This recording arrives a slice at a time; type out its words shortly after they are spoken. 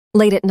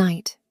Late at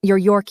night, your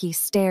Yorkie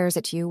stares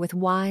at you with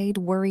wide,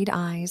 worried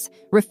eyes,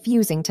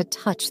 refusing to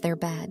touch their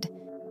bed.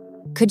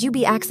 Could you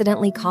be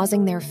accidentally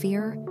causing their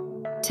fear?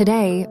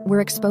 Today, we're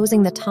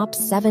exposing the top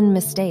 7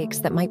 mistakes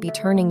that might be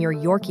turning your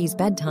Yorkie's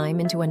bedtime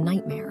into a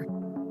nightmare.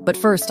 But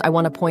first, I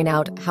want to point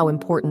out how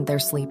important their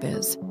sleep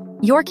is.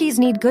 Yorkies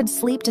need good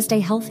sleep to stay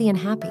healthy and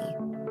happy.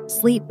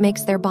 Sleep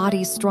makes their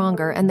bodies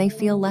stronger and they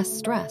feel less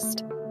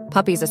stressed.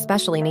 Puppies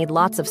especially need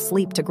lots of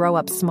sleep to grow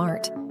up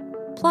smart.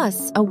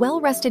 Plus, a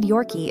well-rested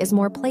Yorkie is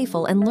more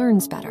playful and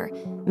learns better,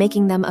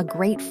 making them a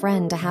great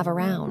friend to have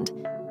around.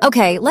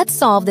 Okay, let's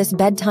solve this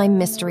bedtime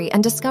mystery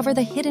and discover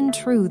the hidden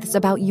truths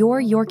about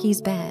your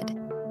Yorkie's bed.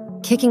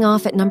 Kicking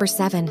off at number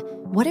 7,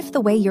 what if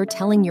the way you're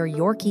telling your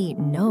Yorkie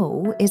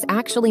no is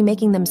actually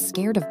making them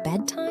scared of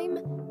bedtime?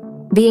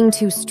 Being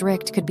too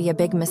strict could be a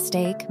big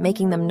mistake,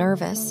 making them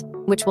nervous,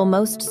 which will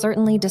most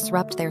certainly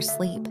disrupt their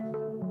sleep.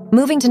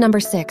 Moving to number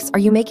 6, are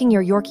you making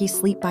your Yorkie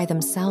sleep by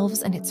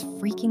themselves and it's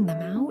freaking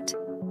them out?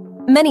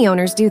 Many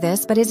owners do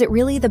this, but is it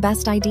really the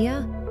best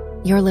idea?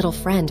 Your little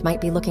friend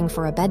might be looking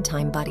for a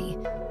bedtime buddy.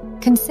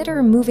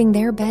 Consider moving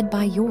their bed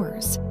by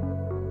yours.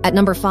 At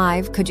number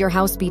 5, could your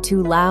house be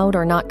too loud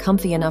or not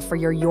comfy enough for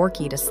your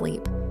Yorkie to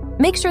sleep?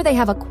 Make sure they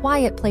have a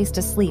quiet place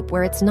to sleep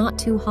where it's not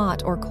too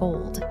hot or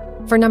cold.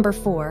 For number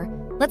 4,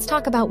 let's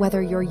talk about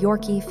whether your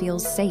Yorkie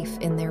feels safe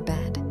in their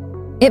bed.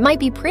 It might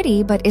be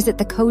pretty, but is it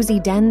the cozy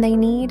den they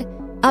need?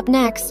 Up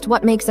next,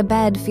 what makes a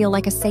bed feel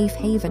like a safe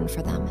haven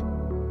for them?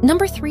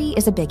 Number 3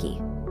 is a biggie.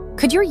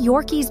 Could your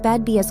Yorkie's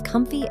bed be as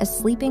comfy as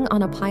sleeping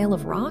on a pile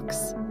of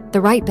rocks? The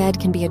right bed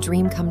can be a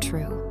dream come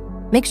true.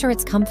 Make sure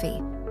it's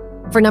comfy.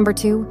 For number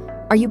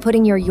 2, are you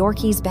putting your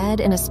Yorkie's bed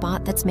in a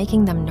spot that's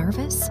making them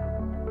nervous?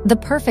 The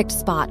perfect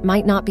spot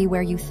might not be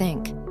where you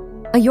think.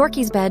 A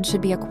Yorkie's bed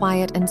should be a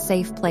quiet and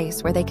safe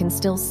place where they can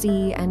still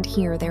see and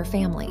hear their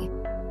family.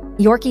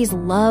 Yorkies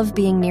love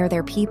being near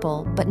their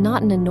people, but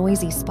not in a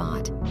noisy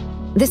spot.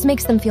 This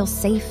makes them feel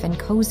safe and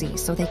cozy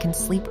so they can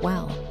sleep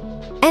well.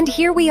 And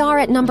here we are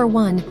at number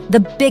 1, the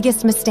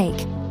biggest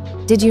mistake.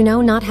 Did you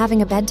know not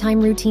having a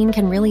bedtime routine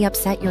can really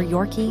upset your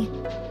Yorkie?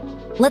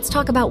 Let's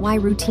talk about why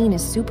routine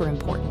is super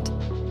important.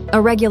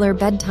 A regular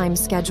bedtime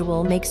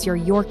schedule makes your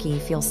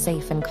Yorkie feel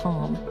safe and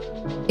calm.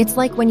 It's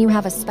like when you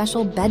have a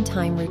special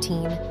bedtime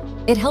routine.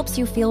 It helps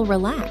you feel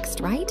relaxed,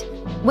 right?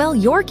 Well,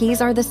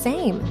 Yorkies are the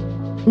same.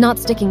 Not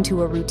sticking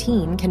to a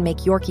routine can make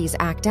Yorkies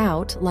act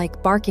out,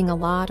 like barking a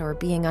lot or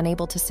being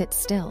unable to sit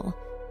still.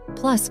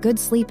 Plus, good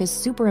sleep is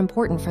super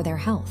important for their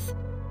health.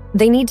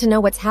 They need to know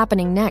what's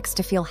happening next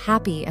to feel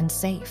happy and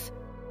safe.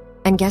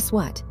 And guess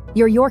what?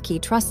 Your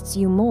Yorkie trusts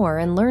you more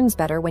and learns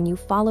better when you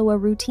follow a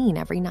routine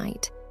every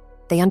night.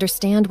 They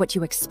understand what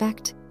you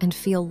expect and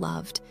feel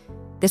loved.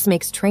 This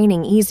makes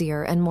training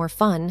easier and more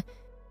fun,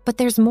 but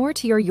there's more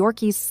to your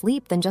Yorkie's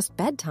sleep than just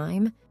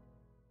bedtime.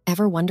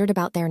 Ever wondered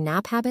about their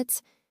nap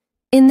habits?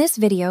 In this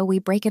video, we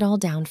break it all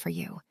down for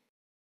you.